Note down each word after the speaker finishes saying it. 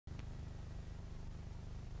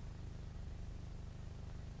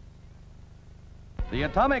The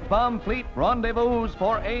atomic bomb fleet rendezvous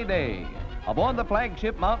for A-Day. Aboard the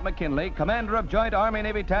flagship Mount McKinley, commander of Joint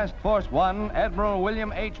Army-Navy Task Force 1, Admiral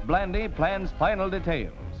William H. Blandy, plans final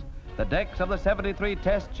details. The decks of the 73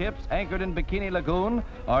 test ships anchored in Bikini Lagoon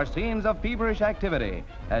are scenes of feverish activity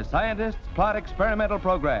as scientists plot experimental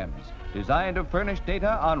programs designed to furnish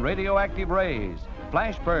data on radioactive rays,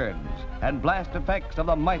 flash burns, and blast effects of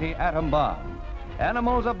the mighty atom bomb.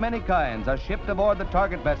 Animals of many kinds are shipped aboard the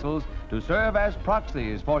target vessels to serve as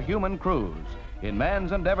proxies for human crews in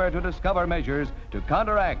man's endeavor to discover measures to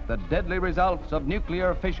counteract the deadly results of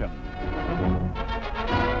nuclear fission.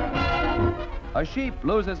 A sheep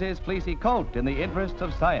loses his fleecy coat in the interests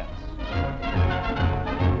of science.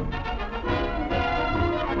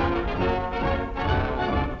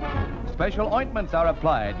 Special ointments are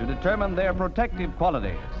applied to determine their protective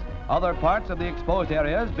qualities, other parts of the exposed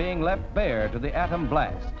areas being left bare to the atom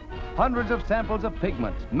blast. Hundreds of samples of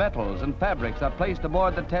pigments, metals, and fabrics are placed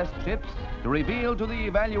aboard the test ships to reveal to the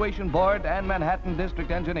Evaluation Board and Manhattan District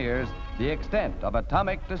engineers the extent of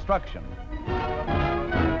atomic destruction.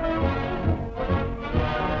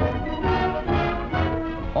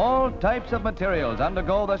 All types of materials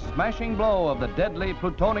undergo the smashing blow of the deadly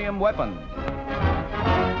plutonium weapon.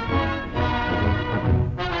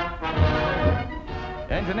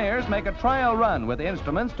 Engineers make a trial run with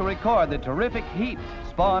instruments to record the terrific heat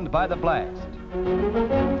spawned by the blast.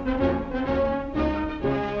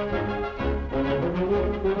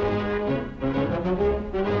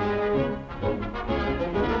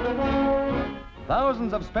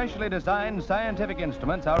 Thousands of specially designed scientific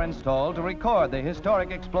instruments are installed to record the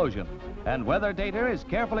historic explosion, and weather data is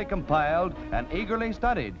carefully compiled and eagerly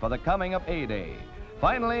studied for the coming of A-Day.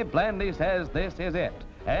 Finally, Blandy says this is it.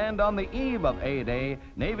 And on the eve of A-Day,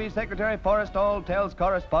 Navy Secretary Forestall tells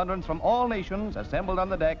correspondents from all nations assembled on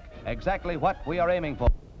the deck exactly what we are aiming for.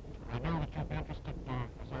 I know that you'll be interested,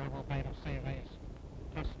 as I will be, to see these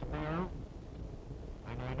tests tomorrow.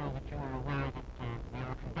 And I know that you are aware that they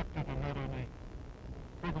are conducted in not only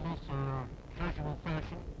frivolous or casual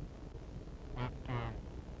fashion, but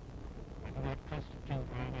they do not constitute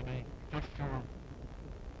any gesture of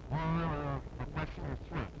war or oppression or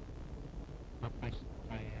threat. But they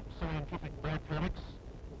scientific byproducts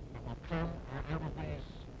that will come out of these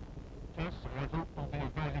tests, and I hope will be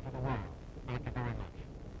of value to the world. Thank you very much.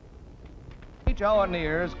 Each hour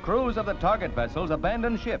nears, crews of the target vessels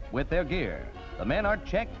abandon ship with their gear. The men are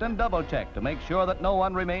checked and double-checked to make sure that no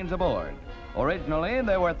one remains aboard. Originally,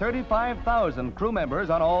 there were 35,000 crew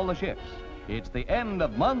members on all the ships. It's the end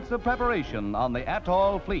of months of preparation on the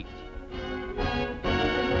Atoll fleet.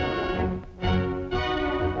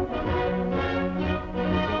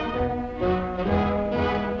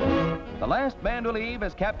 The last man to leave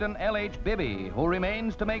is Captain L.H. Bibby, who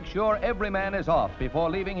remains to make sure every man is off before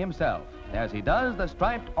leaving himself. As he does, the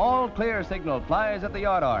striped all-clear signal flies at the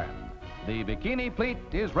yard arm. The Bikini fleet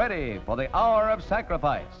is ready for the hour of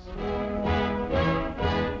sacrifice.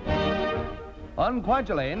 On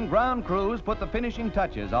Kwajalein, ground crews put the finishing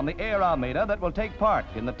touches on the air Armada that will take part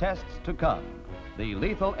in the tests to come. The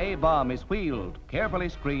lethal A-bomb is wheeled, carefully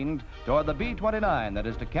screened, toward the B-29 that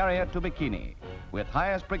is to carry it to Bikini. With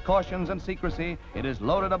highest precautions and secrecy, it is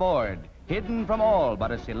loaded aboard, hidden from all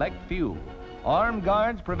but a select few. Armed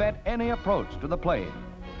guards prevent any approach to the plane.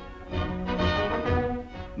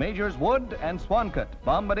 Majors Wood and Swankett,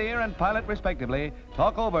 bombardier and pilot respectively,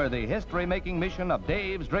 talk over the history-making mission of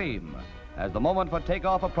Dave's dream. As the moment for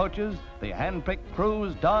takeoff approaches, the hand-picked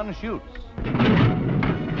crews don chutes.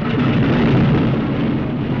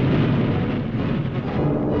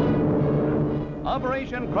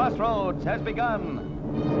 Operation Crossroads has begun.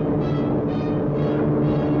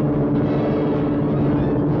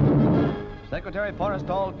 Secretary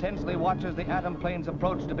Forestall tensely watches the atom plane's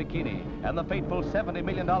approach to Bikini and the fateful $70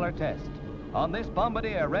 million test. On this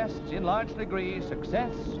bombardier rests in large degree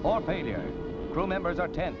success or failure. Crew members are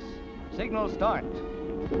tense. Signals start.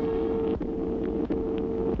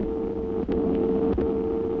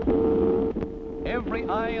 Every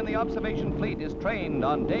eye in the observation fleet is trained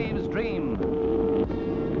on Dave's dream.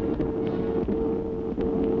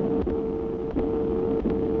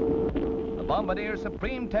 The bombardier's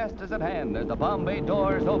supreme test is at hand as the bomb bay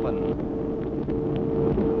doors open.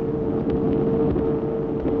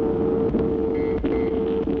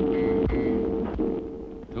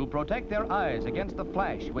 To protect their eyes against the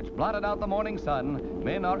flash which blotted out the morning sun,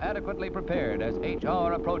 men are adequately prepared as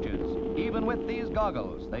HR approaches. Even with these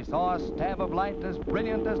goggles, they saw a stab of light as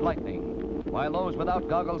brilliant as lightning, while those without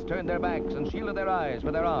goggles turned their backs and shielded their eyes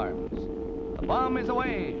with their arms. The bomb is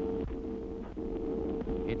away.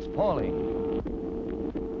 It's falling.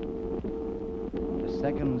 The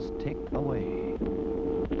seconds tick away.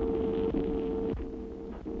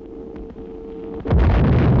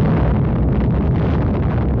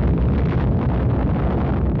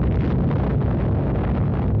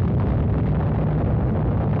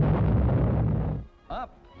 Up,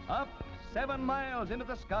 7 miles into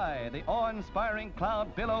the sky, the awe-inspiring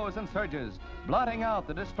cloud billows and surges, blotting out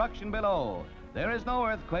the destruction below. There is no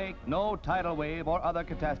earthquake, no tidal wave or other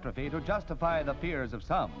catastrophe to justify the fears of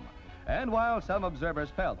some. And while some observers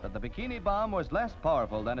felt that the Bikini bomb was less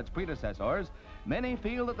powerful than its predecessors, many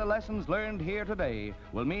feel that the lessons learned here today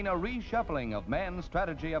will mean a reshuffling of man's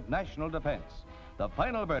strategy of national defense. The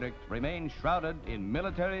final verdict remains shrouded in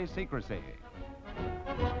military secrecy.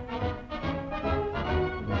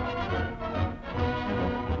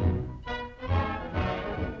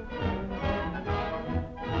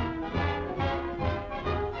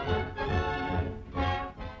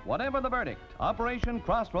 Whatever the verdict, Operation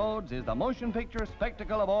Crossroads is the motion picture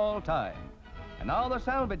spectacle of all time. And now the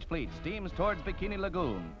salvage fleet steams towards Bikini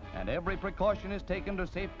Lagoon, and every precaution is taken to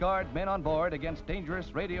safeguard men on board against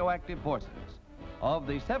dangerous radioactive forces. Of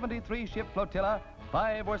the 73-ship flotilla,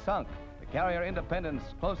 5 were sunk. The carrier Independence,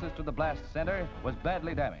 closest to the blast center, was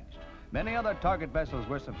badly damaged. Many other target vessels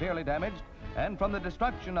were severely damaged, and from the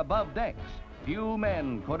destruction above decks, few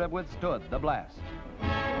men could have withstood the blast.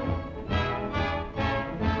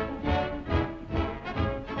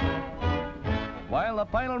 While the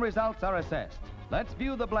final results are assessed, let's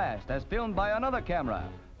view the blast as filmed by another camera.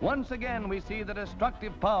 Once again, we see the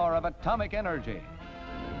destructive power of atomic energy.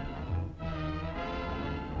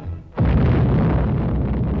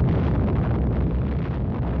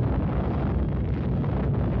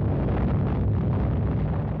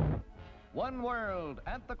 One world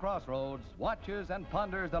at the crossroads watches and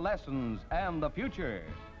ponders the lessons and the future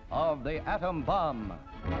of the atom bomb.